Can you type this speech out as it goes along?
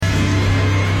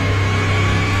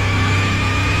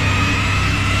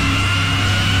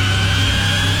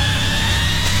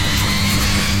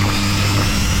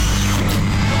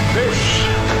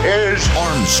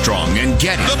Armstrong and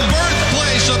Getty. The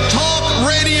birthplace of talk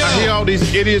radio. I hear all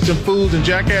these idiots and fools and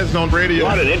jackasses on radio.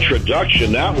 What an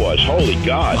introduction that was. Holy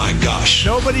God. My gosh.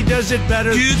 Nobody does it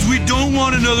better. Kids, we don't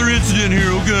want another incident here,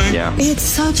 okay? Yeah. It's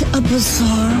such a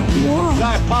bizarre world.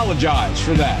 I apologize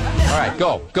for that. All right,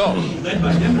 go. Power to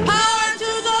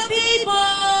the people!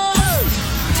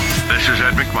 This is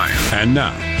Ed McMahon. And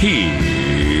now, here's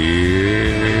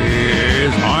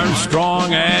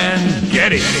Armstrong and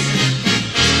Getty.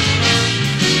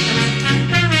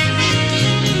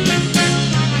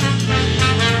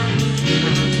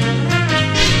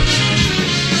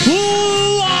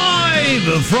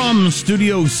 Live from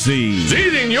Studio C.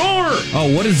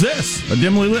 Oh, what is this? A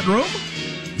dimly lit room?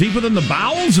 Deep within the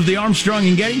bowels of the Armstrong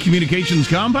and Getty Communications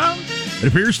compound? It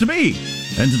appears to be.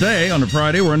 And today, on a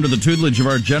Friday, we're under the tutelage of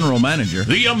our general manager.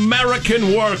 The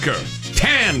American worker.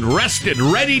 Tanned, rested,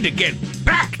 ready to get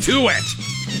back to it.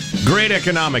 Great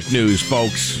economic news,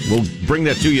 folks. We'll bring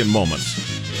that to you in moments.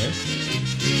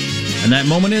 And that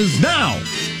moment is now.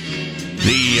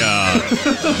 The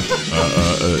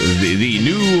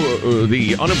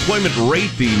unemployment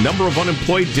rate, the number of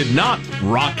unemployed did not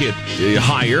rocket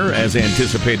higher as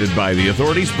anticipated by the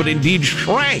authorities, but indeed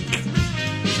shrank.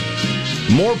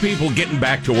 More people getting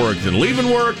back to work than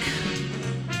leaving work.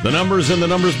 The numbers and the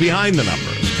numbers behind the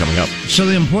numbers coming up. So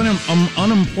the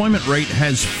unemployment rate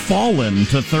has fallen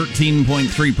to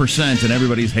 13.3%, and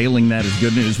everybody's hailing that as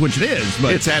good news, which it is.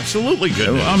 But it's absolutely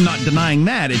good news. I'm not denying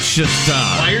that. It's just...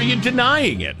 why are you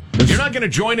denying it? You're not going to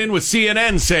join in with CNN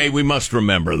and say, we must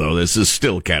remember, though, this is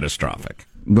still catastrophic.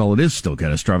 Well, it is still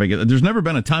catastrophic. There's never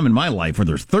been a time in my life where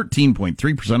there's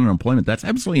 13.3% unemployment. That's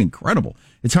absolutely incredible.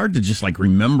 It's hard to just,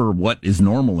 remember what is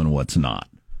normal and what's not.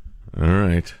 All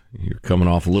right. You're coming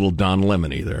off a little Don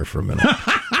Lemony there for a minute.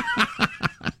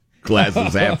 Glass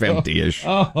is half empty-ish.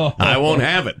 I won't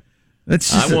have it.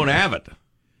 I won't have it.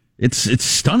 It's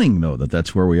stunning, though,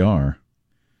 that's where we are.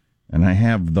 And I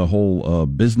have the whole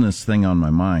business thing on my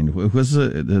mind. Was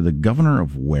the governor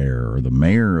of where or the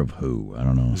mayor of who? I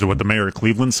don't know. Is it what the mayor of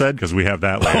Cleveland said? Because we have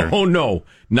that later. Oh, no.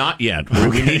 Not yet. Okay.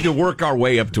 We need to work our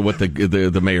way up to what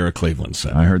the mayor of Cleveland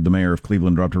said. I heard the mayor of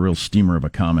Cleveland dropped a real steamer of a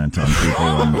comment on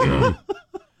people.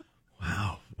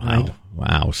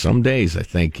 Wow. Some days I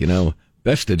think,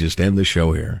 best to just end the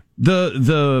show here.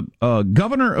 The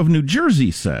governor of New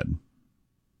Jersey said...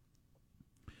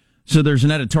 So there's an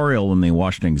editorial in the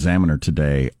Washington Examiner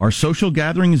today. Are social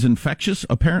gatherings infectious?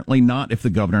 Apparently not if the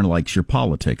governor likes your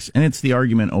politics. And it's the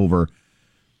argument over,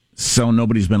 so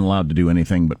nobody's been allowed to do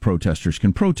anything but protesters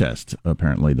can protest.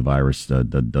 Apparently the virus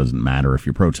doesn't matter if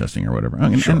you're protesting or whatever.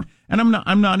 Sure. And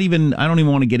I don't even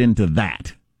want to get into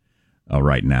that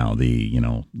right now.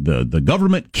 The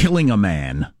government killing a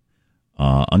man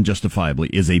unjustifiably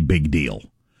is a big deal.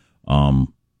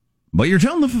 But you're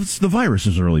telling the virus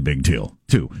is a really big deal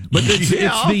too. But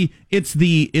it's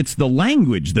the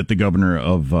language that the governor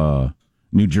of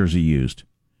New Jersey used.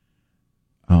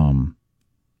 And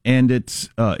it's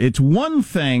one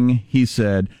thing, he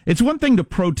said. It's one thing to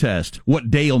protest what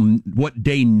day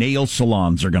nail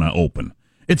salons are going to open.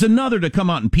 It's another to come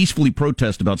out and peacefully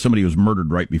protest about somebody who was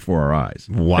murdered right before our eyes.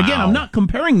 Wow. Again, I'm not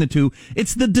comparing the two.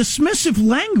 It's the dismissive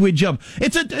language of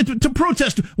to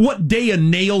protest what day a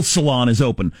nail salon is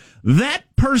open. That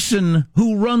person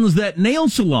who runs that nail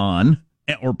salon,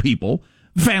 or people,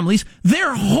 families,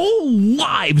 their whole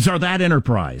lives are that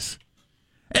enterprise.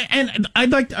 And I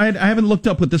haven't looked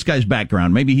up what this guy's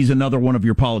background. Maybe he's another one of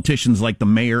your politicians like the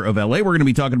mayor of L.A. we're going to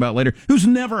be talking about later, who's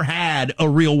never had a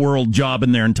real world job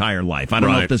in their entire life. I don't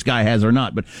know if this guy has or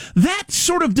not, but that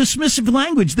sort of dismissive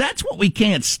language, that's what we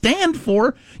can't stand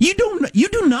for. You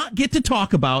do not get to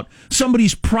talk about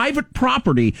somebody's private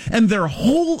property and their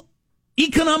whole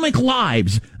economic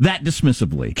lives that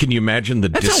dismissively. Can you imagine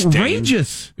that's disdain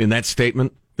outrageous in that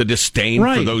statement? The disdain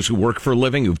for those who work for a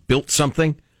living, who've built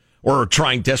something? Or are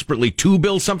trying desperately to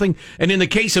build something. And in the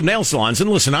case of nail salons,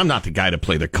 and listen, I'm not the guy to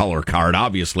play the color card,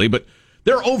 obviously, but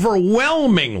they're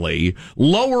overwhelmingly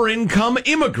lower-income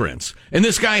immigrants. And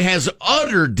this guy has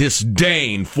utter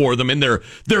disdain for them in their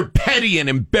petty and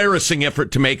embarrassing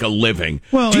effort to make a living.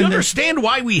 Well, do you understand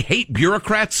why we hate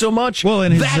bureaucrats so much? Well,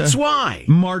 and that's why.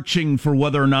 Marching for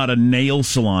whether or not a nail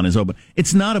salon is open.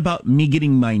 It's not about me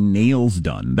getting my nails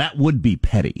done. That would be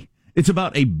petty. It's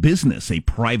about a business, a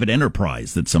private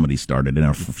enterprise that somebody started in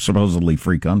a supposedly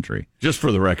free country. Just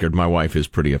for the record, my wife is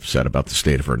pretty upset about the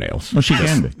state of her nails. Well, she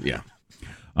can be. Yeah.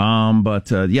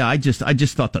 I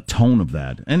just thought the tone of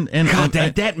that and God,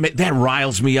 that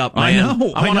riles me up, man.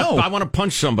 I know. I want to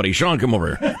punch somebody. Sean, come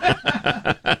over here.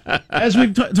 As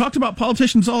we've talked about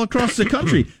politicians all across the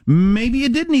country, maybe you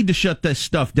did need to shut this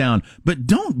stuff down, but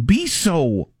don't be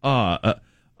so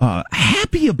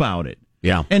happy about it.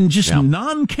 Yeah. And just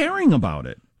non-caring about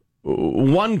it.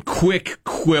 One quick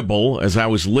quibble, as I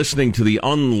was listening to the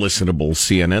unlistenable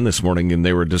CNN this morning, and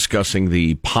they were discussing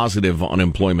the positive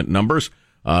unemployment numbers.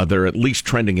 They're at least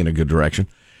trending in a good direction.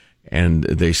 And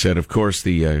they said, of course,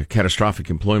 the catastrophic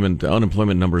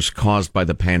unemployment numbers caused by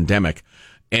the pandemic.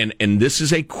 And this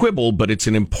is a quibble, but it's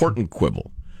an important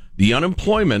quibble. The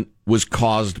unemployment was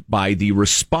caused by the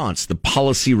response, the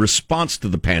policy response to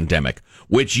the pandemic,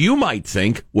 which you might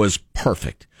think was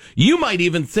perfect. You might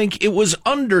even think it was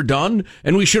underdone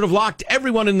and we should have locked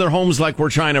everyone in their homes like we're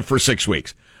China for 6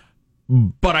 weeks.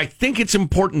 But I think it's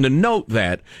important to note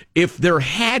that if there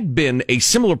had been a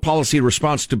similar policy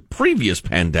response to previous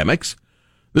pandemics,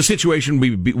 the situation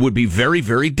would be very,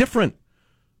 very different.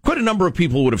 Quite a number of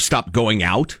people would have stopped going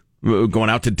out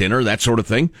to dinner, that sort of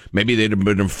thing. Maybe they'd have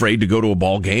been afraid to go to a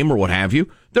ball game or what have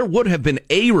you. There would have been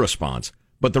a response,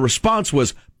 but the response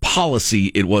was policy.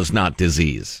 It was not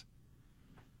disease.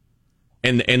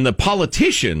 And the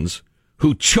politicians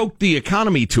who choked the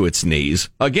economy to its knees,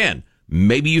 again,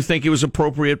 maybe you think it was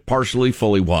appropriate, partially,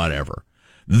 fully, whatever.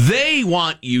 They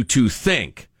want you to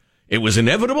think it was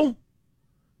inevitable.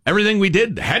 Everything we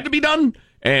did had to be done.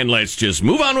 And let's just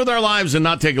move on with our lives and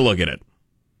not take a look at it.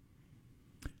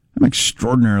 I'm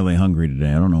extraordinarily hungry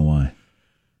today. I don't know why.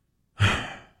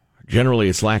 Generally,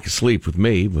 it's lack of sleep with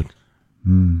me, but...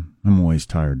 I'm always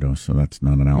tired, though, so that's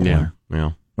not an outlier.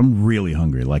 Yeah. I'm really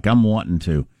hungry. Like, I'm wanting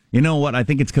to... You know what? I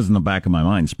think it's because in the back of my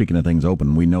mind, speaking of things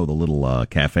open, we know the little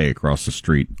cafe across the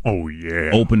street. Oh,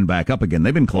 yeah. Opened back up again.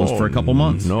 They've been closed for a couple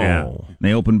months. No. Yeah.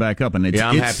 They opened back up, and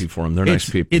I'm happy for them. They're nice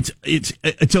people.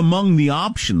 It's among the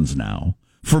options now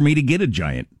for me to get a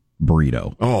giant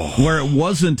burrito. Oh. Where it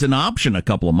wasn't an option a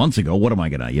couple of months ago. What am I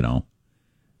going to,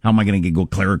 how am I going to go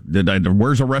clear?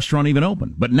 Where's a restaurant even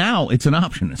open? But now it's an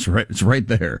option. It's right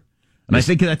there. And I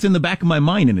think that's in the back of my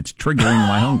mind, and it's triggering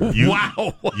my hunger.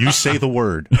 Wow. You say the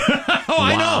word.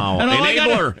 I know. And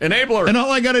Enabler. And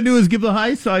all I got to do is give the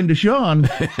high sign to Sean,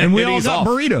 and we all got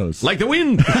burritos. Like the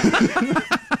wind.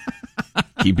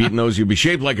 Keep eating those, you'll be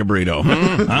shaped like a burrito.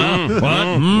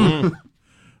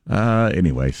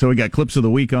 Anyway, so we got clips of the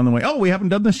week on the way. Oh, we haven't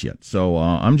done this yet. So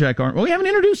I'm Jack Arnold. Well, we haven't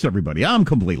introduced everybody. I'm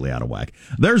completely out of whack.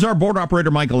 There's our board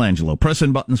operator, Michelangelo,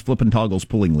 pressing buttons, flipping toggles,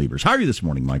 pulling levers. How are you this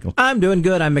morning, Michael? I'm doing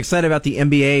good. I'm excited about the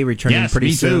NBA returning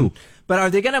pretty soon. Too. But are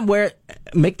they going to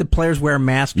make the players wear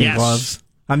masks and gloves?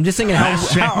 I'm just thinking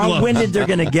how winded they're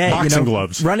going to get. Boxing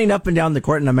gloves. Running up and down the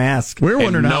court in a mask. We're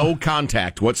wondering no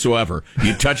contact whatsoever.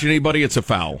 You touch anybody, it's a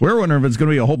foul. We're wondering if it's going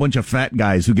to be a whole bunch of fat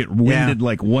guys who get winded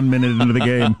like 1 minute into the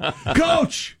game.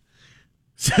 Coach,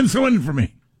 send someone for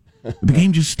me. The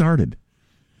game just started.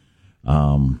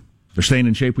 They're staying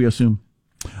in shape, we assume.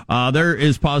 There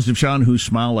is Positive Sean, whose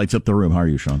smile lights up the room. How are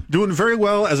you, Sean? Doing very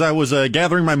well. As I was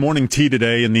gathering my morning tea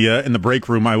today in the break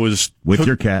room, I was with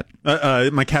your cat.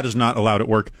 My cat is not allowed at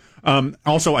work.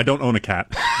 Also, I don't own a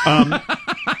cat.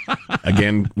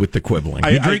 Again, with the quibbling.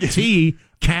 You drink tea.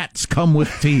 Cats come with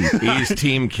tea. He's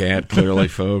team cat, clearly,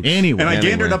 folks. Anyway, and I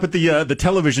gandered up at the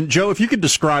television. Joe, if you could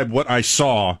describe what I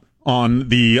saw on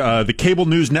the cable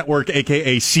news network,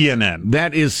 a.k.a. CNN.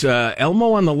 That is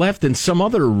Elmo on the left and some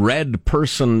other red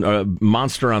person,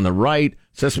 monster on the right.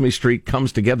 Sesame Street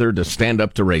comes together to stand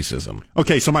up to racism.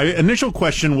 Okay, so my initial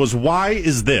question was, why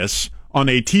is this on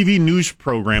a TV news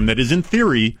program that is, in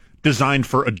theory, designed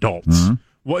for adults? Mm-hmm.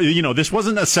 Well, this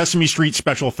wasn't a Sesame Street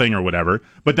special thing or whatever.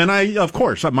 But then of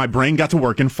course, my brain got to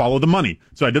work and follow the money.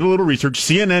 So I did a little research.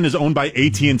 CNN is owned by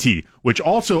AT&T, which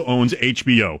also owns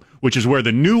HBO, which is where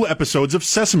the new episodes of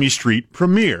Sesame Street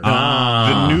premiere.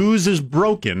 The news is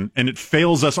broken, and it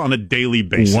fails us on a daily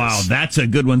basis. Wow, that's a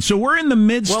good one. So we're in the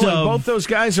midst of... both those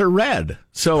guys are red.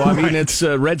 So, I mean, it's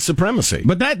red supremacy.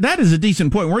 But that is a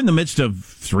decent point. We're in the midst of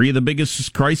three of the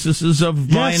biggest crises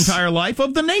of my entire life,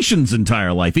 of the nation's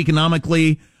entire life.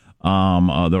 Economically,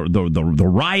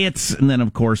 the riots, and then,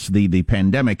 of course, the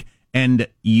pandemic. And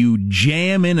you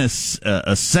jam in a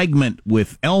segment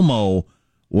with Elmo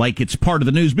like it's part of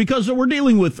the news because we're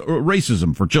dealing with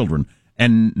racism for children.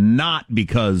 And not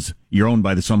because you're owned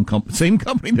by the same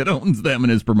company that owns them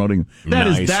and is promoting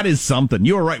them. That is something.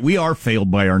 You're right. We are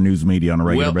failed by our news media on a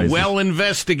regular basis. Well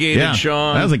investigated,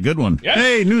 Sean. That was a good one. Yes.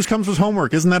 Hey, news comes with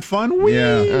homework. Isn't that fun? Whee!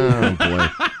 Yeah.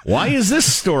 Oh, boy. Why is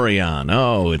this story on?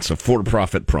 Oh, it's a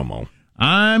for-profit promo.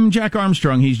 I'm Jack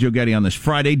Armstrong. He's Joe Getty on this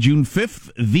Friday, June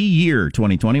 5th, the year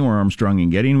 2020. We're Armstrong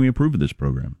and Getty, and we approve of this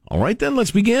program. All right, then,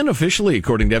 let's begin officially.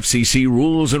 According to FCC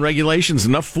rules and regulations,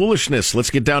 enough foolishness.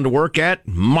 Let's get down to work at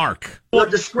Mark.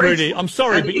 Rudy, I'm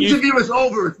sorry, but the interview is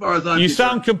over as far as I'm concerned. You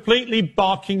sound completely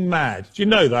barking mad. Do you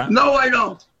know that? No, I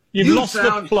don't. You've lost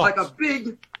the plot. Like a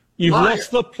big You've liar. lost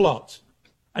the plot.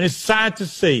 and it's sad to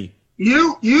see.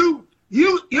 You're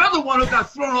the one who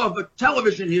got thrown off the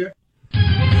television here.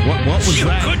 What was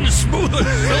that? Couldn't smooth a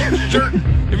shirt.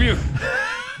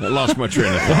 I lost my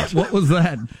train of thought. What was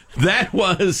that? That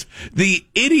was the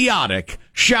idiotic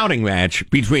shouting match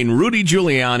between Rudy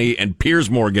Giuliani and Piers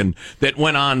Morgan that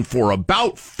went on for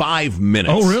about 5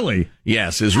 minutes. Oh, really?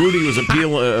 Yes, as Rudy was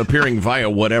appearing via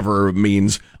whatever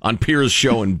means on Piers'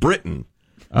 show in Britain.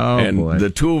 Oh, and boy. the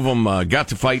two of them got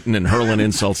to fighting and hurling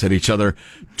insults at each other.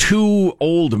 Two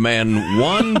old men,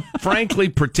 one frankly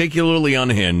particularly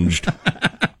unhinged,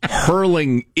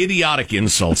 hurling idiotic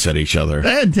insults at each other.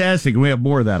 Fantastic. We have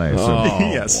more of that, I assume. Oh,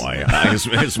 yes. Boy.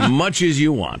 As much as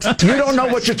you want. You don't know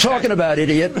what you're talking about,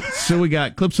 idiot. So we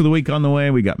got clips of the week on the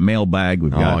way. We got mailbag.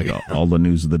 We've got all the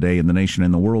news of the day in the nation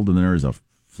and the world, and there's a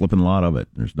flipping lot of it.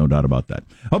 There's no doubt about that.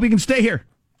 Hope you can stay here.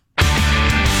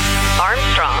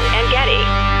 Armstrong and Getty.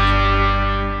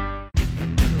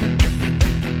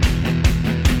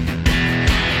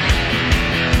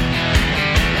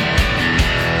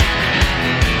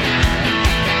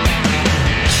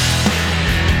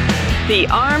 The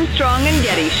Armstrong and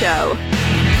Getty Show.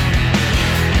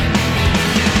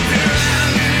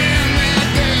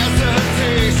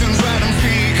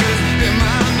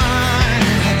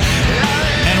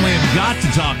 And we have got to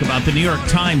talk about the New York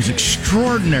Times'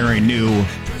 extraordinary new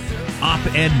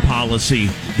op-ed policy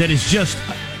that is just...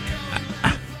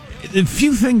 A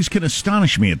few things can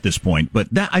astonish me at this point, but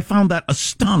I found that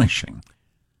astonishing.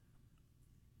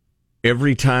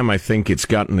 Every time I think it's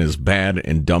gotten as bad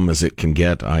and dumb as it can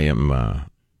get, I am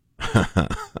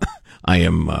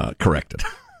corrected.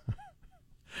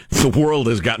 The world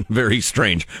has gotten very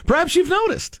strange. Perhaps you've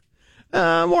noticed.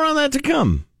 More on that to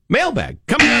come. Mailbag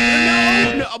coming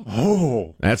up. No.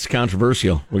 Oh, that's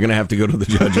controversial. We're going to have to go to the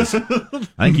judges.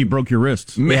 I think you broke your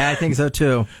wrists. Yeah, I think so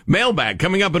too. Mailbag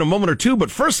coming up in a moment or two,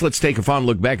 but first let's take a fond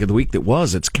look back at the week that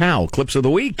was. It's Cal, Clips of the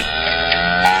Week.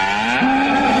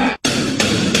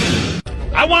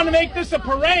 I want to make this a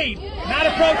parade, not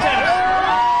a protest.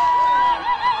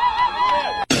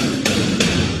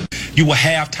 You will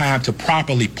have time to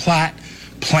properly plot,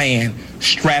 plan,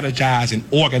 strategize, and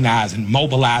organize and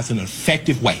mobilize in an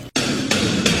effective way.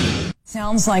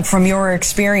 Sounds like from your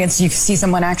experience, you see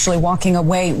someone actually walking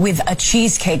away with a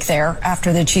cheesecake there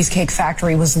after the Cheesecake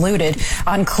Factory was looted.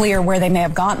 Unclear where they may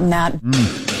have gotten that.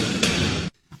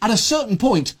 At a certain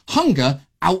point, hunger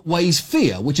outweighs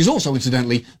fear, which is also,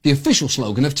 incidentally, the official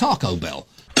slogan of Taco Bell.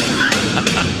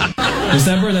 Miss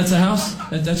Ember, that's a house?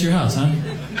 That's your house, huh?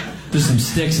 There's some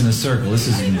sticks in a circle. This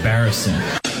is embarrassing.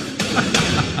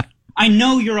 I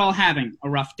know you're all having a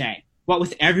rough day. What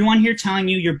with everyone here telling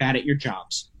you you're bad at your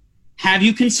jobs. Have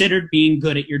you considered being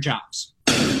good at your jobs?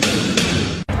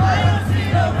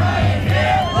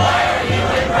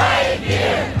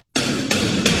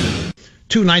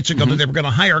 Two nights ago that they were going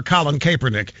to hire Colin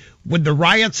Kaepernick. Would the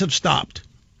riots have stopped?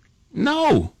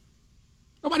 No.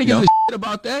 Nobody gives a shit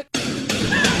about that.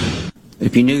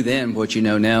 If you knew then what you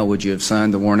know now, would you have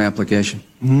signed the warrant application?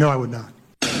 No, I would not.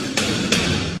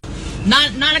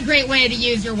 Not a great way to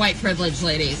use your white privilege,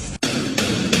 ladies.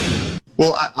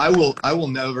 Well, I will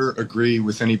never agree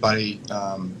with anybody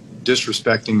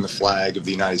disrespecting the flag of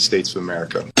the United States of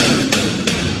America.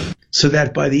 So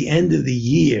that by the end of the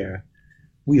year,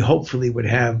 we hopefully would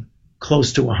have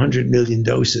close to 100 million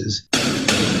doses.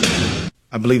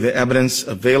 I believe the evidence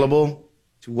available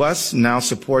to us now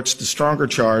supports the stronger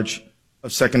charge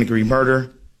of second-degree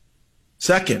murder.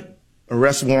 Second,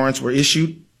 arrest warrants were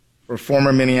issued for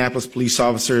former Minneapolis police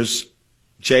officers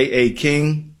J.A.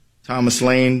 King, Thomas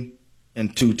Lane,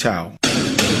 and Tu Tao.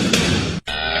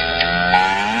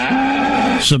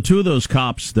 So two of those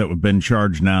cops that have been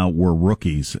charged now were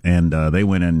rookies, and they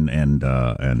went in and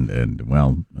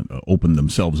opened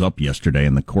themselves up yesterday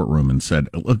in the courtroom and said,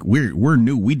 "Look, we're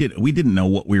new. We didn't know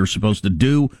what we were supposed to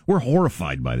do. We're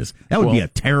horrified by this. That would be a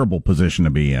terrible position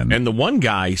to be in." And the one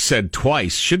guy said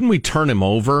twice, "Shouldn't we turn him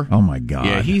over?" Oh my God!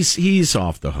 Yeah, he's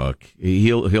off the hook.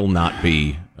 He'll not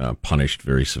be punished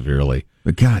very severely.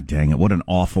 But God dang it, what an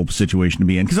awful situation to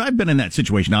be in. Because I've been in that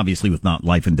situation, obviously, with not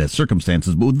life and death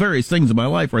circumstances, but with various things in my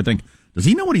life where I think, does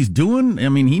he know what he's doing? I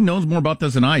mean, he knows more about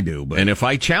this than I do. But. And if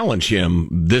I challenge him,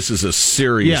 this is a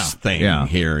serious thing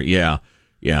here. Yeah.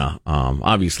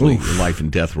 Obviously, life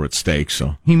and death were at stake.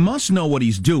 So he must know what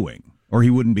he's doing, or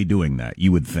he wouldn't be doing that.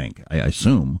 You would think, I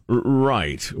assume.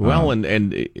 Right. Well,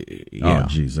 yeah. Oh,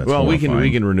 geez, that's well, horrifying.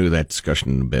 we can renew that discussion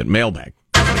in a bit. Mailbag.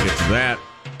 We're gonna get to that.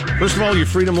 First of all, your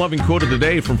freedom-loving quote of the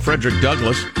day from Frederick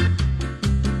Douglass.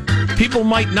 People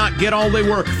might not get all they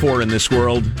work for in this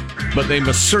world, but they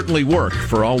must certainly work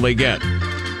for all they get.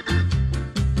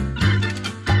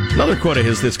 Another quote of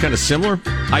his that's kind of similar.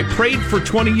 I prayed for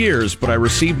 20 years, but I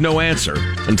received no answer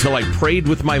until I prayed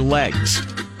with my legs.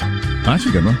 That's a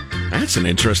good one. That's an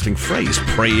interesting phrase,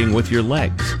 praying with your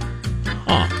legs.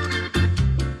 Huh.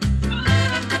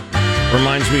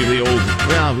 Reminds me of the old,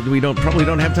 well, we probably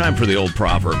don't have time for the old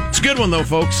proverb. It's a good one, though,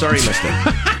 folks. Sorry you missed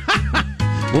it.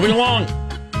 Moving along.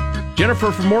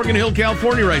 Jennifer from Morgan Hill,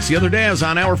 California writes, the other day I was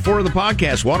on hour 4 of the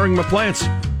podcast, watering my plants.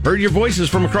 Heard your voices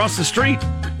from across the street.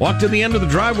 Walked to the end of the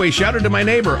driveway, shouted to my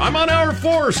neighbor, I'm on hour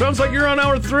 4. Sounds like you're on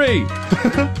hour 3.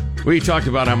 We talked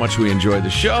about how much we enjoyed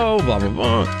the show, blah, blah,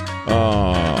 blah.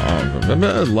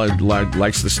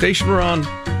 Likes the station we're on.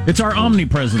 It's our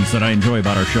omnipresence that I enjoy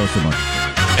about our show so much.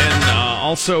 And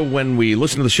also, when we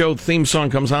listen to the show, the theme song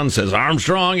comes on and says,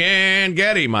 Armstrong and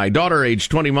Getty. My daughter,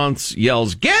 aged 20 months,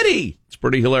 yells, Getty! It's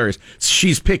pretty hilarious.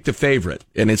 She's picked a favorite,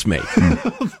 and it's me,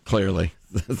 clearly.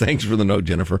 Thanks for the note,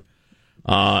 Jennifer.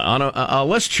 On a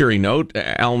less cheery note,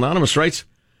 Al Anonymous writes,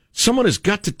 someone has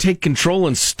got to take control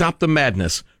and stop the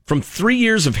madness. From 3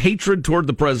 years of hatred toward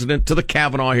the president, to the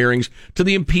Kavanaugh hearings, to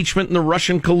the impeachment and the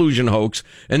Russian collusion hoax,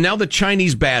 and now the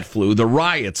Chinese bat flu, the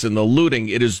riots and the looting,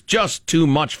 it is just too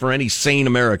much for any sane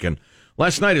American.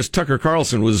 Last night, as Tucker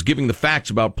Carlson was giving the facts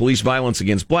about police violence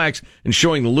against blacks and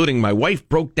showing the looting, my wife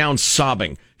broke down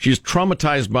sobbing. She's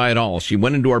traumatized by it all. She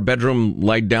went into our bedroom,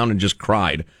 laid down, and just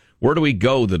cried. Where do we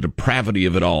go? The depravity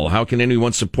of it all. How can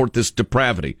anyone support this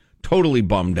depravity? Totally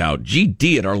bummed out.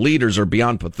 GD it. Our leaders are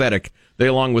beyond pathetic. They,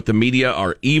 along with the media,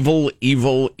 are evil,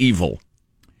 evil, evil.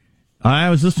 I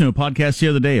was listening to a podcast the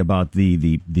other day about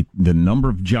the number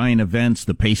of giant events,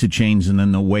 the pace of change, and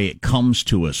then the way it comes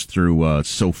to us through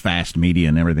so fast media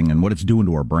and everything, and what it's doing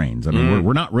to our brains. I mean,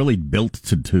 we're not really built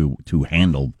to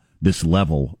handle this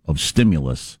level of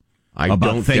stimulus. I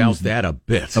don't doubt that a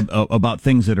bit. About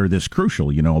things that are this crucial,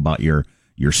 about your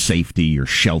safety, your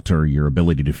shelter, your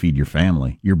ability to feed your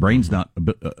family. Your brain's not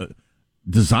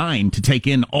designed to take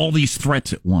in all these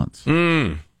threats at once.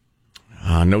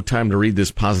 No time to read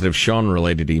this positive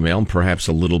Sean-related email, perhaps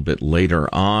a little bit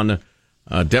later on.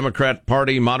 Democrat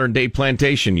Party, modern day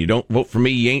plantation. You don't vote for me,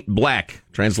 you ain't black.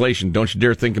 Translation, don't you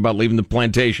dare think about leaving the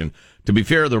plantation. To be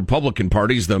fair, the Republican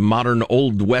Party's the modern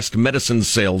Old West medicine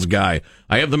sales guy.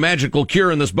 I have the magical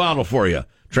cure in this bottle for you.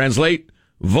 Translate,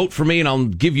 vote for me and I'll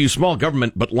give you small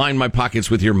government, but line my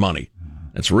pockets with your money.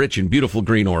 That's Rich in beautiful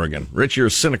Green, Oregon. Rich, you're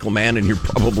a cynical man, and you're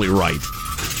probably right.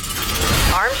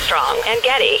 Armstrong and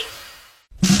Getty.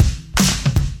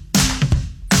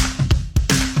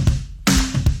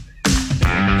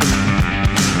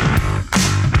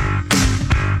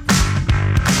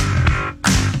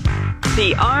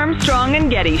 The Armstrong and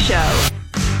Getty Show.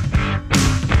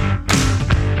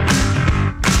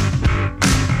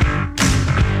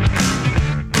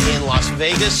 In Las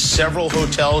Vegas, several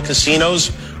hotel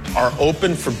casinos are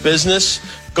open for business.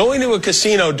 Going to a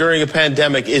casino during a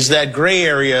pandemic is that gray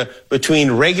area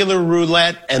between regular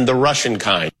roulette and the Russian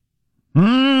kind.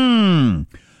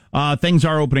 Things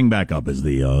are opening back up is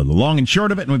the long and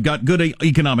short of it, and we've got good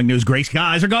economic news. Gray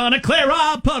skies are going to clear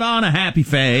up, put on a happy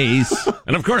face.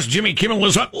 And, of course, Jimmy Kimmel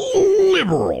is a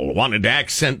liberal, wanted to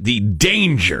accent the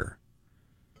danger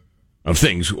of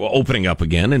things opening up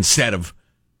again instead of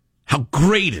how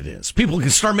great it is. People can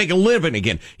start making a living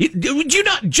again. Do you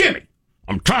not, Jimmy,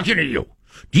 I'm talking to you.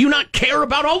 Do you not care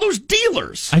about all those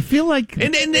dealers? I feel like...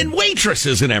 And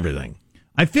waitresses and everything.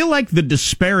 I feel like the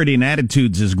disparity in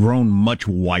attitudes has grown much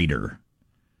wider.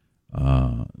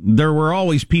 There were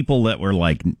always people that were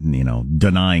like,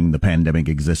 denying the pandemic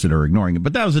existed or ignoring it,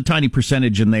 but that was a tiny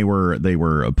percentage, and they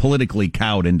were politically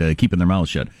cowed into keeping their mouths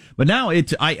shut. But now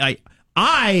it's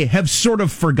I have sort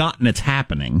of forgotten it's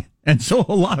happening, and so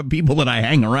a lot of people that I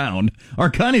hang around are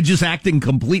kind of just acting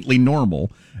completely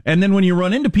normal. And then when you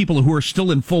run into people who are still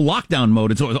in full lockdown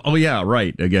mode, it's always, oh yeah,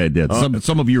 right. Okay,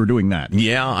 some of you are doing that.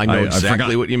 Yeah, I know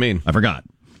exactly what you mean. I forgot.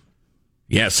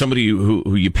 Yeah, somebody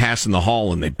who you pass in the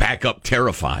hall and they back up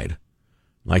terrified.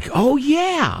 Like, oh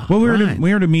yeah. Well, we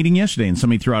were at a meeting yesterday, and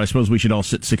somebody threw out, I suppose we should all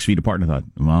sit 6 feet apart. And I thought,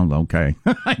 well, okay.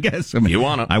 I guess. You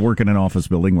want to. I work in an office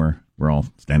building where we're all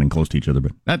standing close to each other,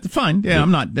 but that's fine. Yeah, I'm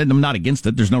not against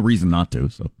it. There's no reason not to.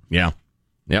 So yeah.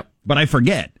 Yep. But I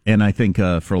forget, and I think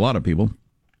for a lot of people,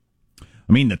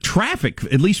 I mean, the traffic,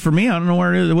 at least for me, I don't know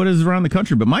what it is around the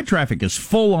country, but my traffic is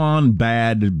full-on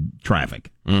bad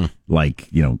traffic. Like,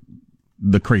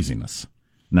 the craziness.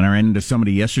 And then I ran into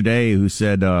somebody yesterday who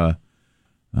said, I'll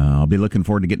be looking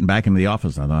forward to getting back into the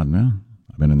office. I thought, no,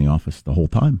 I've been in the office the whole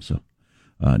time, so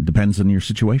depends on your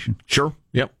situation. Sure,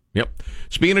 yep.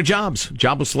 Speaking of jobs,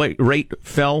 jobless rate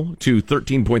fell to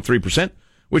 13.3%,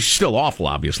 which is still awful,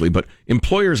 obviously, but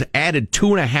employers added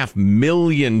 2.5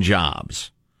 million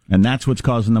jobs. And that's what's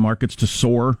causing the markets to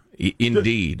soar?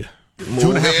 Indeed.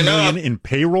 2.5 million in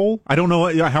payroll? I don't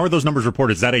know. How are those numbers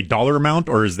reported? Is that a dollar amount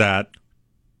or is that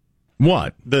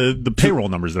what? The payroll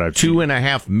numbers that I've seen.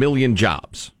 2.5 million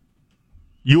jobs.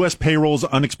 U.S. payrolls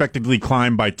unexpectedly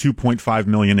climbed by 2.5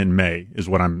 million in May is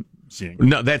what I'm seeing.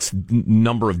 No, that's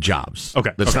number of jobs.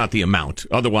 Okay. That's not the amount.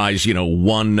 Otherwise,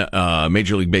 one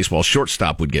Major League Baseball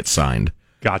shortstop would get signed.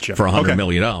 Gotcha. For $100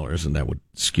 million, and that would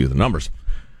skew the numbers.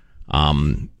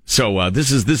 So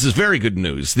this is very good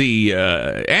news. The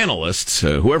analysts,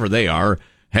 whoever they are,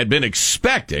 had been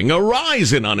expecting a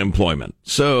rise in unemployment.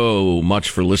 So much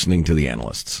for listening to the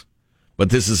analysts. But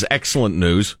this is excellent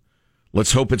news.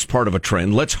 Let's hope it's part of a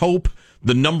trend. Let's hope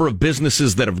the number of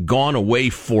businesses that have gone away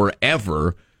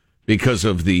forever because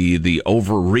of the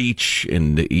overreach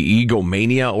and the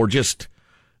egomania or just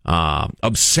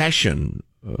obsession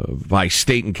by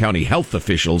state and county health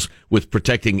officials with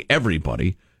protecting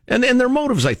everybody. And their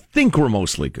motives, I think, were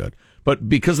mostly good. But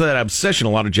because of that obsession, a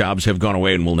lot of jobs have gone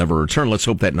away and will never return. Let's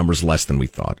hope that number's less than we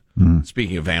thought.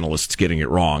 Speaking of analysts getting it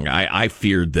wrong, I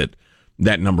feared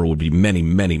that number would be many,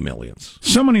 many millions.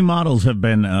 So many models have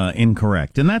been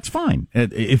incorrect, and that's fine.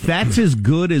 If that's as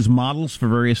good as models for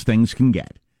various things can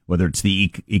get, whether it's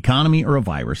the economy or a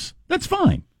virus, that's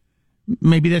fine.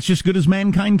 Maybe that's just good as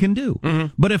mankind can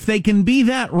do. But if they can be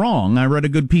that wrong, I read a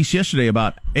good piece yesterday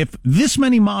about if this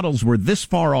many models were this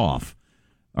far off,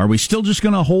 are we still just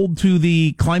going to hold to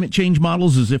the climate change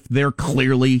models as if they're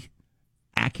clearly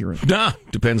accurate? Nah,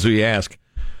 depends who you ask.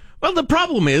 Well, the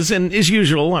problem is, and as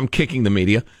usual, I'm kicking the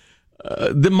media,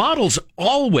 the models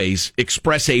always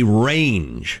express a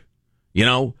range.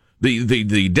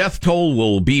 The death toll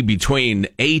will be between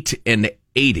 8 and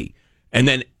 80. And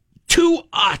then to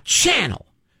a channel,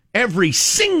 every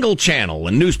single channel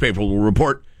and newspaper will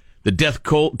report the death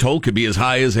toll could be as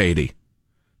high as 80.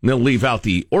 And they'll leave out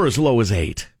or as low as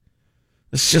 8.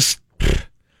 It's just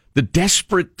the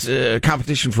desperate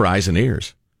competition for eyes and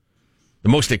ears. The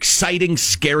most exciting,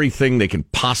 scary thing they can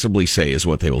possibly say is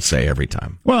what they will say every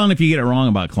time. Well, and if you get it wrong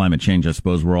about climate change, I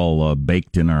suppose we're all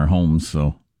baked in our homes,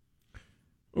 so.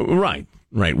 Right.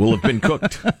 We'll have been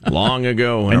cooked long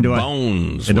ago, and our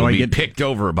bones will be picked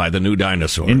over by the new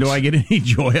dinosaurs. And do I get any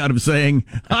joy out of saying,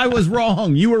 I was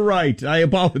wrong, you were right, I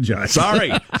apologize.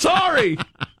 Sorry.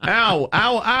 Ow.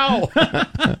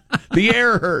 The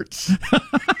air hurts.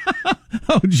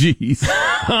 Oh, jeez.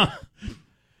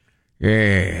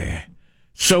 Yeah.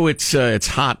 So it's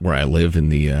hot where I live in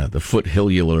the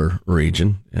foothillular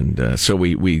region, and so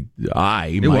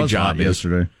my job is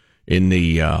yesterday. In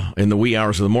the wee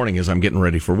hours of the morning as I'm getting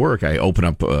ready for work, I open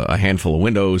up a handful of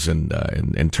windows and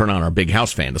turn on our big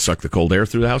house fan to suck the cold air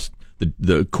through the house,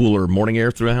 the cooler morning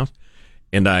air through the house.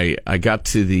 And I got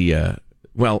to the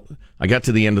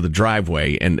end of the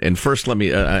driveway, and first let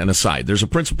me an aside. There's a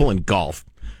principle in golf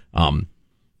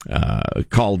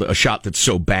called a shot that's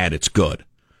so bad it's good.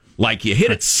 Like you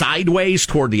hit it sideways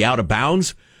toward the out of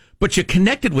bounds, but you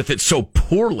connected with it so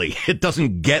poorly it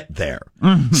doesn't get there.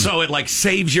 So it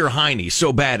saves your hiney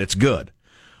so bad it's good.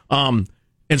 And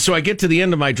so I get to the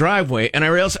end of my driveway and I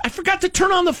realize I forgot to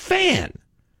turn on the fan.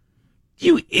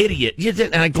 You idiot.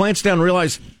 And I glance down and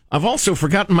realize I've also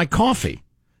forgotten my coffee.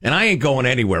 And I ain't going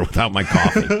anywhere without my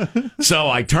coffee. So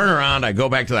I turn around, I go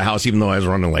back to the house even though I was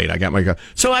running late. I got my coffee.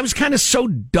 So I was kind of so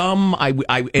dumb I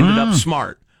ended up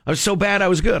smart. I was so bad I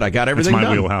was good. I got everything done.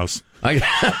 That's my wheelhouse.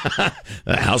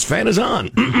 The house fan is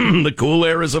on. The cool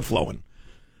air is a-flowing.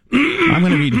 I'm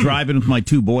going to be driving with my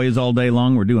two boys all day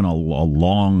long. We're doing a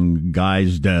long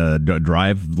guys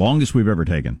drive, longest we've ever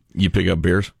taken. You pick up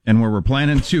beers, and where we're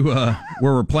planning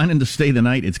to stay the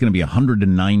night, it's going to be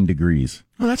 100 degrees.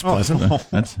 Oh, that's pleasant.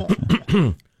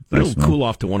 It'll cool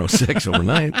off to 106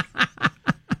 overnight.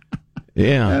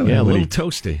 Yeah, a little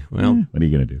toasty. Well, what are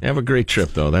you going to do? Have a great trip,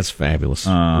 though. That's fabulous.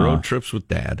 Road trips with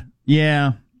Dad.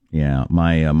 Yeah.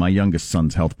 My youngest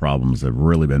son's health problems have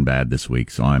really been bad this week,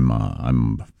 so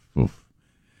I'm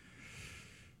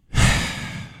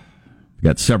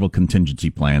got several contingency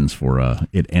plans for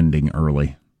it ending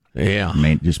early. Yeah,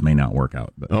 may not work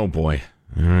out. But. Oh boy!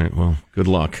 All right, well, good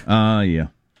luck. Yeah.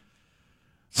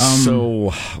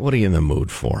 So, what are you in the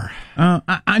mood for?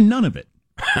 I'm none of it.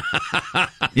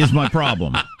 Is my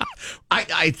problem.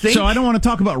 I think so. I don't want to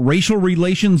talk about racial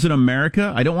relations in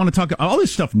America. I don't want to talk. All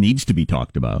this stuff needs to be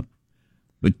talked about,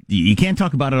 but you can't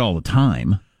talk about it all the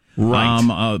time.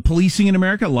 Right. Policing in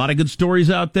America. A lot of good stories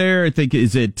out there. I think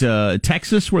is it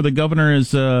Texas where the governor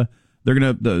is. They're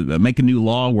going to make a new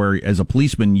law where, as a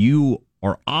policeman, you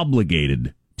are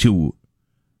obligated to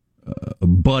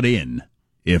butt in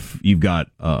if you've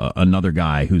got another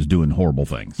guy who's doing horrible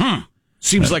things.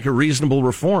 Seems like a reasonable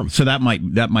reform. So that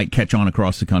might catch on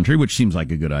across the country, which seems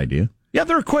like a good idea. Yeah,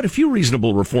 there are quite a few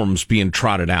reasonable reforms being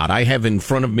trotted out. I have in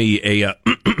front of me a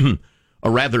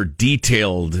rather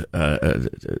detailed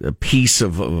piece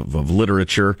of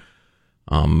literature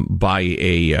by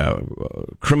a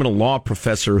criminal law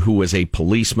professor who was a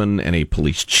policeman and a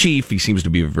police chief. He seems to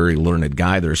be a very learned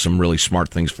guy. There are some really smart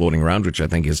things floating around, which I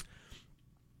think is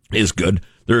good.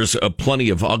 There's plenty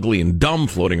of ugly and dumb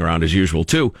floating around as usual,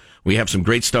 too. We have some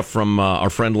great stuff from our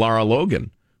friend Lara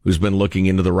Logan, who's been looking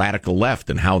into the radical left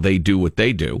and how they do what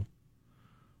they do.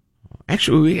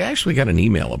 Actually, we actually got an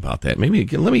email about that. Maybe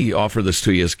let me offer this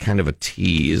to you as kind of a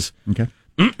tease. Okay.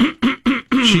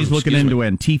 She's looking into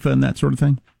Antifa and that sort of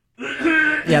thing?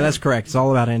 Yeah, that's correct. It's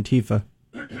all about Antifa.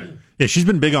 Yeah, she's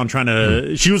been big on trying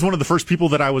to... She was one of the first people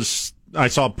that I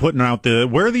saw putting out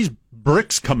where are these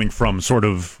bricks coming from, sort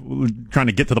of trying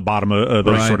to get to the bottom of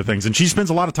those sort of things. And she spends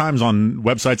a lot of times on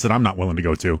websites that I'm not willing to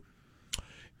go to.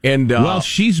 And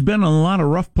she's been in a lot of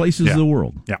rough places in the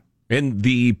world. Yeah. And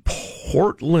the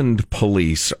Portland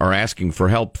police are asking for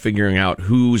help figuring out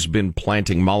who's been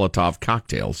planting Molotov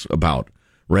cocktails about,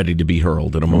 ready to be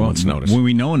hurled at a moment's notice.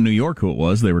 We know in New York who it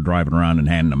was. They were driving around and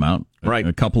handing them out. Right.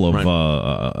 A couple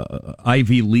of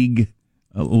Ivy League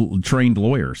trained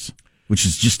lawyers, which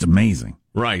is just amazing.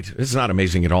 Right. It's not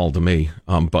amazing at all to me.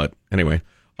 But anyway,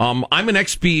 I'm an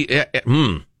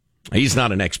XP. He's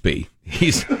not an XP.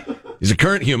 He's a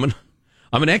current human.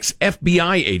 I'm an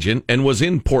ex-FBI agent and was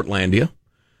in Portlandia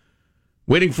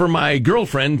waiting for my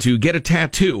girlfriend to get a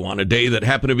tattoo on a day that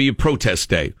happened to be a protest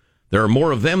day. There are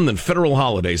more of them than federal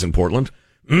holidays in Portland.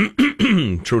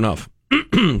 True enough.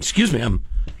 Excuse me,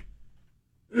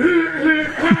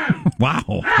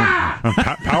 Wow.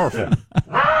 Powerful.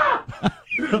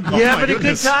 You having a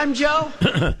good time, Joe?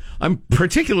 I'm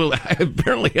particularly...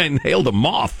 Apparently I nailed a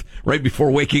moth right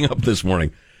before waking up this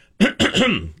morning.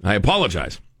 I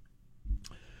apologize.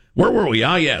 Where were we?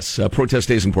 Yes, protest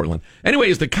days in Portland.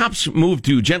 Anyways, the cops moved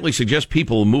to gently suggest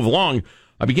people move along.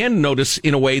 I began to notice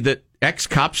in a way that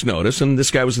ex-cops notice, and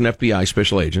this guy was an FBI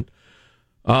special agent.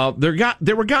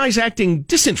 There were guys acting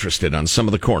disinterested on some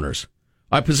of the corners.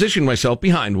 I positioned myself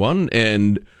behind one,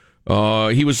 and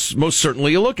he was most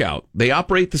certainly a lookout. They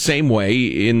operate the same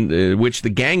way in which the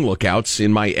gang lookouts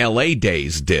in my L.A.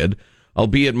 days did,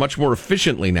 albeit much more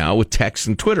efficiently now with text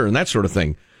and Twitter and that sort of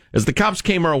thing. As the cops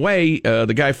came our way,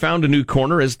 the guy found a new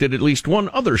corner, as did at least one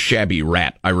other shabby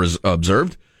rat, I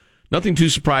observed. Nothing too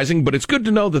surprising, but it's good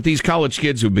to know that these college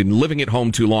kids who've been living at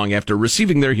home too long after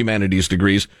receiving their humanities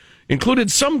degrees included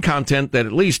some content that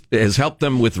at least has helped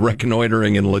them with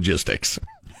reconnoitering and logistics.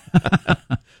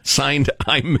 Signed,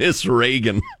 I miss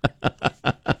Reagan.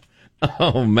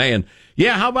 Oh, man.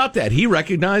 Yeah, how about that? He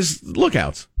recognized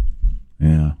lookouts.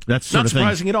 Yeah, that's not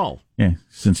surprising at all. Yeah,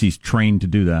 since he's trained to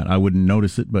do that, I wouldn't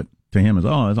notice it, but to him,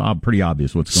 it's pretty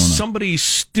obvious what's going on. Somebody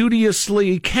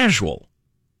studiously casual.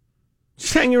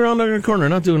 Just hanging around in a corner,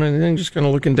 not doing anything, just kind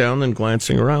of looking down, then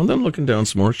glancing around, then looking down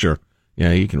some more. Sure.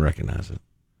 Yeah, you can recognize it.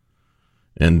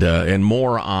 And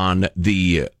more on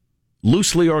the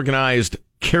loosely organized,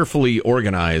 carefully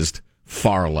organized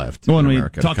far left. Well, we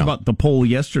talked about the poll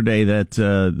yesterday that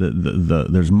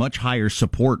there's much higher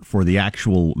support for the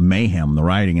actual mayhem, the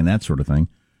rioting, and that sort of thing.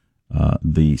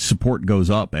 The support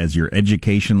goes up as your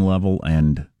education level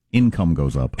and income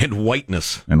goes up. And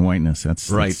whiteness.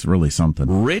 That's really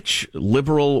something. Rich,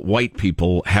 liberal, white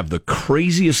people have the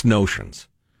craziest notions.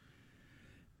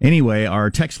 Anyway, our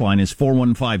text line is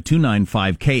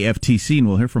 415-295-KFTC, and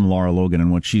we'll hear from Lara Logan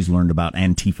and what she's learned about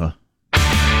Antifa.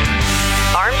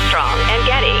 Armstrong and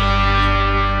Getty.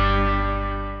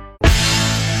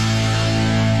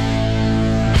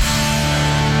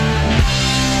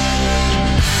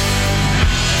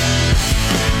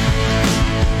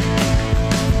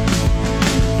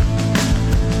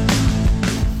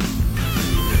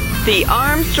 The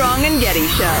Armstrong and Getty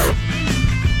Show.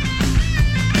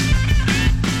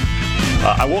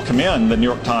 I will commend the New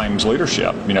York Times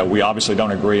leadership. We obviously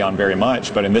don't agree on very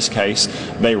much, but in this case,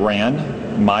 they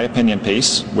ran my opinion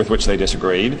piece with which they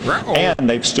disagreed, and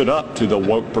they've stood up to the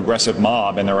woke progressive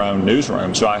mob in their own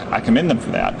newsroom. So I commend them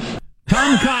for that.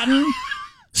 Tom Cotton,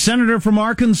 senator from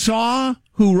Arkansas,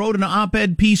 who wrote an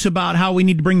op-ed piece about how we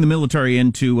need to bring the military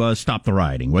in to stop the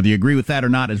rioting. Whether you agree with that or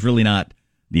not is really not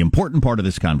the important part of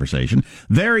this conversation.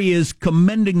 There he is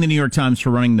commending the New York Times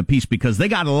for running the piece because they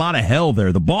got a lot of hell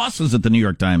there. The bosses at the New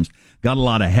York Times got a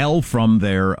lot of hell from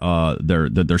their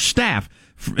staff.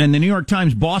 And the New York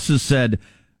Times bosses said,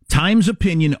 Times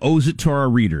opinion owes it to our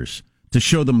readers to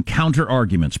show them counter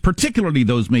arguments, particularly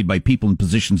those made by people in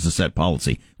positions to set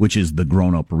policy, which is the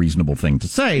grown-up, reasonable thing to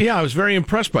say. Yeah, I was very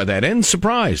impressed by that and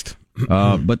surprised.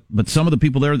 But some of the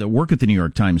people there that work at the New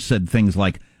York Times said things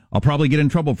like, I'll probably get in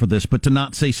trouble for this, but to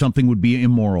not say something would be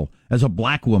immoral. As a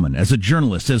black woman, as a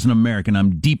journalist, as an American,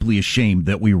 I'm deeply ashamed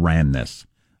that we ran this.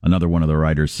 Another one of the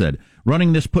writers said,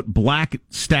 running this put black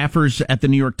staffers at the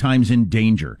New York Times in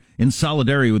danger, in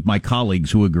solidarity with my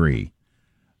colleagues who agree.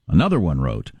 Another one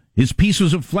wrote, his piece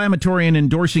was inflammatory and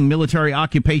endorsing military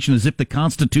occupation as if the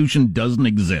Constitution doesn't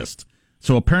exist.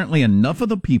 So apparently enough of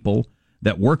the people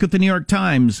that work at the New York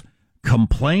Times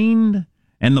complained,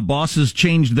 and the bosses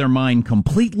changed their mind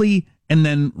completely and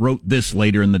then wrote this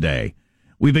later in the day.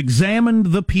 We've examined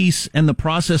the piece and the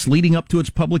process leading up to its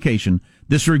publication.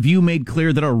 This review made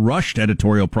clear that a rushed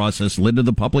editorial process led to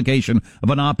the publication of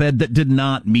an op-ed that did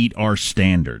not meet our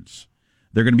standards.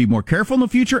 They're going to be more careful in the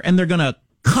future, and they're going to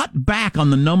cut back on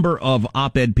the number of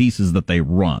op-ed pieces that they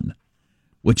run,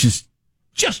 which is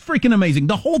just freaking amazing.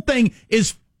 The whole thing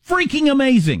is freaking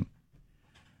amazing.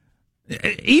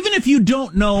 Even if you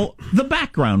don't know the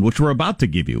background, which we're about to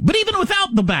give you, but even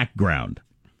without the background,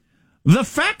 the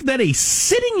fact that a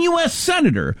sitting U.S.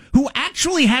 senator who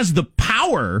actually has the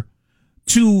power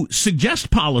to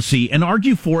suggest policy and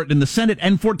argue for it in the Senate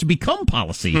and for it to become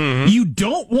policy, you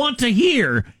don't want to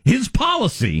hear his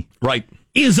policy, right,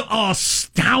 is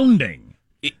astounding.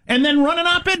 And then run an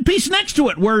op-ed piece next to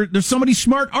it where there's somebody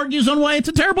smart argues on why it's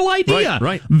a terrible idea.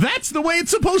 Right. That's the way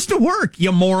it's supposed to work,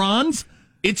 you morons.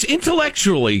 It's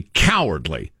intellectually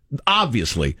cowardly,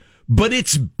 obviously, but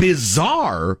it's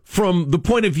bizarre from the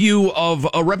point of view of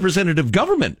a representative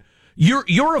government.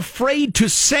 You're afraid to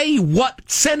say what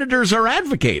senators are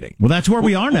advocating. Well, that's where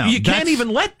we are now. You can't even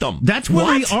let them. That's where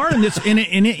we are in this. And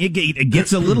it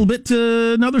gets a little bit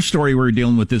to another story we're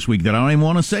dealing with this week that I don't even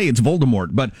want to say. It's Voldemort,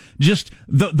 but just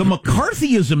the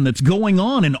McCarthyism that's going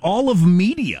on in all of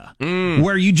media,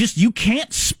 where you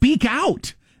can't speak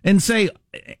out and say,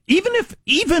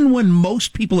 even when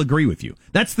most people agree with you.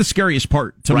 That's the scariest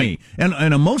part to me.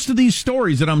 And most of these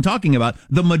stories that I'm talking about,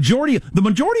 the majority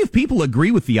of people agree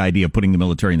with the idea of putting the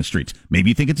military in the streets. Maybe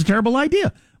you think it's a terrible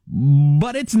idea,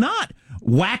 but it's not.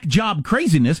 Whack job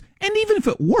craziness. And even if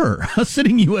it were, a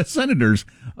sitting U.S. senator's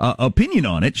opinion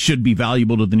on it should be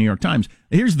valuable to the New York Times.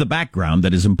 Here's the background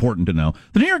that is important to know.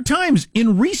 The New York Times,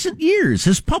 in recent years,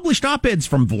 has published op-eds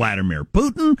from Vladimir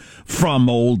Putin, from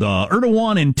old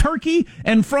Erdogan in Turkey,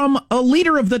 and from a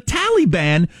leader of the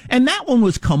Taliban, and that one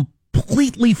was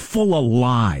completely full of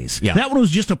lies. Yeah. That one was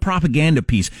just a propaganda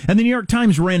piece. And the New York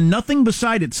Times ran nothing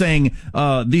beside it saying,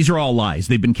 these are all lies.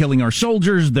 They've been killing our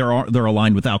soldiers. They're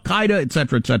aligned with Al-Qaeda, et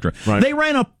cetera, et cetera. Right. They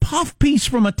ran a puff piece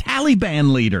from a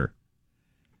Taliban leader.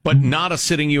 But not a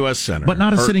sitting U.S. senator. But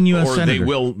not a sitting U.S.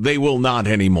 senator. They will not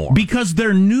anymore. Because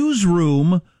their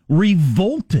newsroom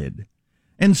revolted.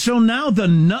 And so now the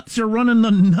nuts are running the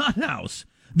nut house.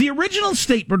 The original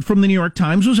statement from the New York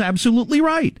Times was absolutely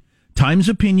right. Times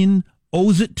opinion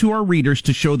owes it to our readers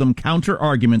to show them counter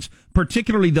arguments,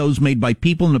 particularly those made by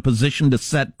people in a position to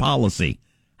set policy.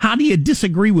 How do you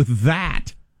disagree with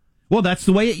that? Well, that's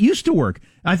the way it used to work.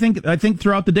 I think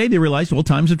throughout the day they realized, well,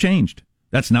 times have changed.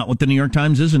 That's not what the New York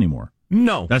Times is anymore.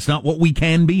 No. That's not what we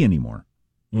can be anymore.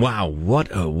 Wow, what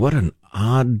an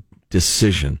odd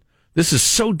decision. This is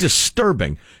so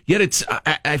disturbing. Yet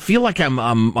I feel like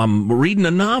I'm reading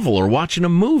a novel or watching a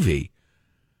movie.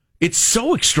 It's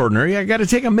so extraordinary, I got to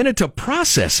take a minute to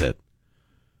process it.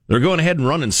 They're going ahead and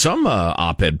running some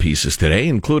op-ed pieces today,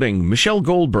 including Michelle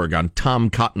Goldberg on Tom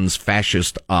Cotton's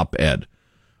fascist op-ed.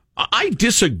 I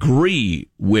disagree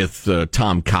with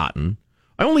Tom Cotton.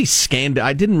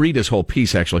 I didn't read his whole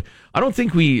piece, actually. I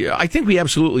think we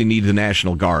absolutely need the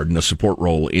National Guard and a support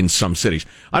role in some cities.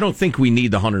 I don't think we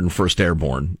need the 101st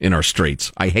Airborne in our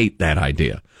streets. I hate that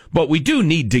idea. But we do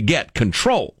need to get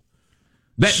control.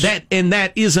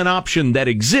 That is an option that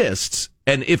exists,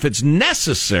 and if it's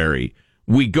necessary,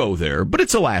 we go there, but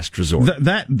it's a last resort.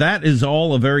 That is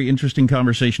all a very interesting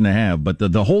conversation to have, but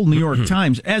the whole New York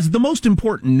Times, as the most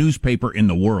important newspaper in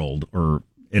the world, or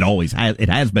it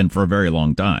has been for a very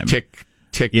long time. Tick.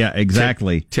 Yeah,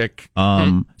 exactly. Tick.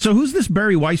 So who's this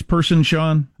Barry Weiss person,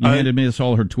 Sean? You handed me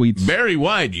all her tweets. Barry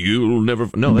White, you'll never...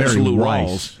 No, that's Lou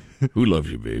Rawls. Who loves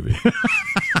you, baby?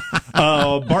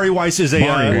 Bari Weiss is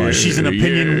she's an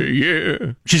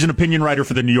opinion she's an opinion writer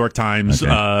for the New York Times.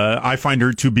 Okay. I find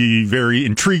her to be very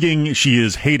intriguing. She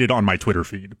is hated on my Twitter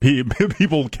feed.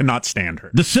 People cannot stand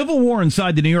her. The civil war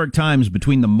inside the New York Times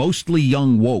between the mostly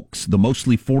young wokes, the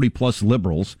mostly 40-plus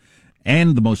liberals,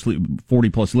 and the mostly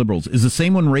 40-plus liberals is the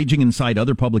same one raging inside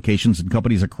other publications and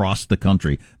companies across the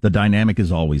country. The dynamic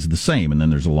is always the same, and then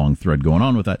there's a long thread going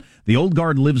on with that. The old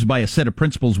guard lives by a set of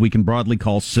principles we can broadly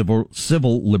call civil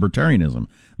libertarianism.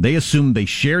 They assumed they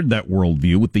shared that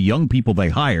worldview with the young people they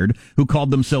hired, who called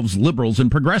themselves liberals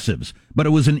and progressives, but it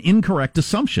was an incorrect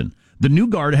assumption. The New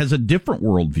Guard has a different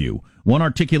worldview, one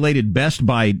articulated best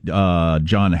by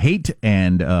John Haidt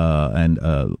and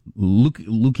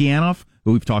Lukianoff,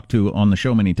 who we've talked to on the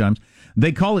show many times.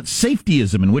 They call it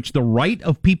safetyism, in which the right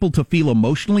of people to feel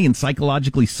emotionally and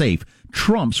psychologically safe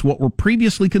trumps what were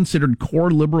previously considered core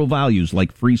liberal values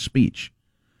like free speech.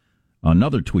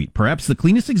 Another tweet. Perhaps the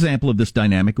cleanest example of this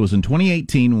dynamic was in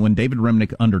 2018 when David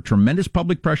Remnick, under tremendous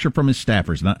public pressure from his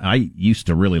staffers, and I used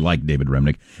to really like David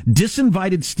Remnick,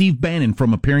 disinvited Steve Bannon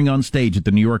from appearing on stage at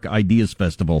the New York Ideas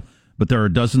Festival. But there are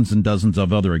dozens and dozens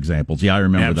of other examples. Yeah, I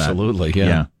remember that. Absolutely,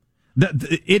 yeah.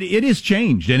 It is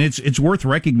changed, and it's worth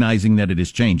recognizing that it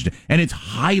has changed, and it's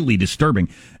highly disturbing.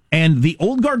 And the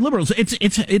old guard liberals,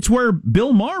 it's where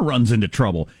Bill Maher runs into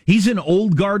trouble. He's an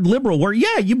old guard liberal where,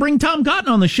 you bring Tom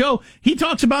Cotton on the show. He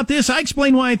talks about this. I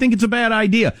explain why I think it's a bad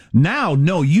idea. Now,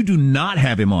 no, you do not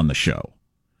have him on the show.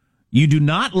 You do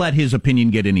not let his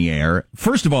opinion get any air.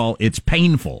 First of all, it's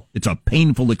painful. It's a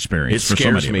painful experience. It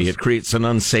scares me. It creates an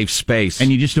unsafe space. And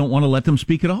you just don't want to let them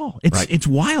speak at all. It's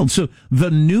wild. So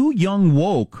the new young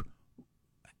woke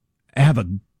have a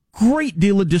great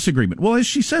deal of disagreement. Well, as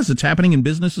she says, it's happening in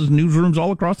businesses, newsrooms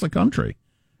all across the country.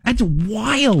 That's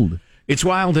wild. It's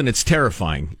wild and it's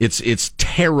terrifying. It's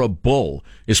terrible,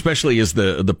 especially as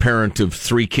the parent of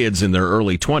 3 kids in their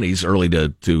early 20s, early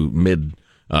to mid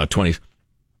 20s.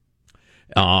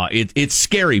 It's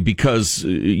scary because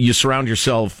you surround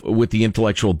yourself with the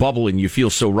intellectual bubble and you feel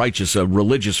so righteous, a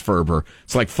religious fervor.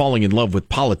 It's like falling in love with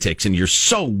politics, and you're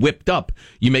so whipped up,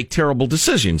 you make terrible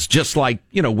decisions, just like,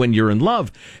 when you're in love.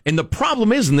 And the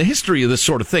problem is, in the history of this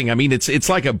sort of thing, I mean, it's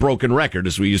like a broken record,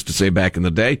 as we used to say back in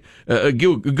the day.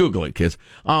 Google it, kids.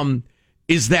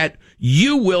 Is that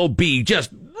you will be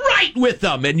just right with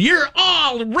them, and you're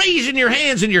all raising your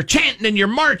hands, and you're chanting, and you're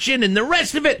marching, and the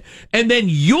rest of it, and then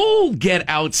you'll get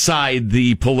outside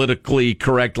the politically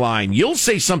correct line. You'll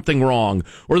say something wrong,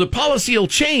 or the policy will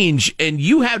change, and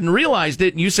you hadn't realized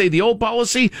it, and you say the old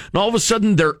policy, and all of a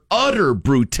sudden their utter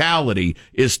brutality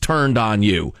is turned on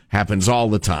you. Happens all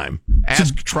the time.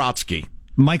 Ask Trotsky.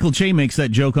 Michael Che makes that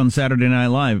joke on Saturday Night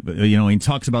Live. He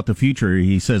talks about the future.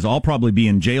 He says, I'll probably be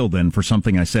in jail then for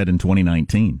something I said in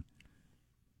 2019.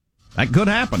 That could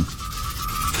happen.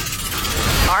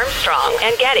 Armstrong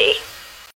and Getty.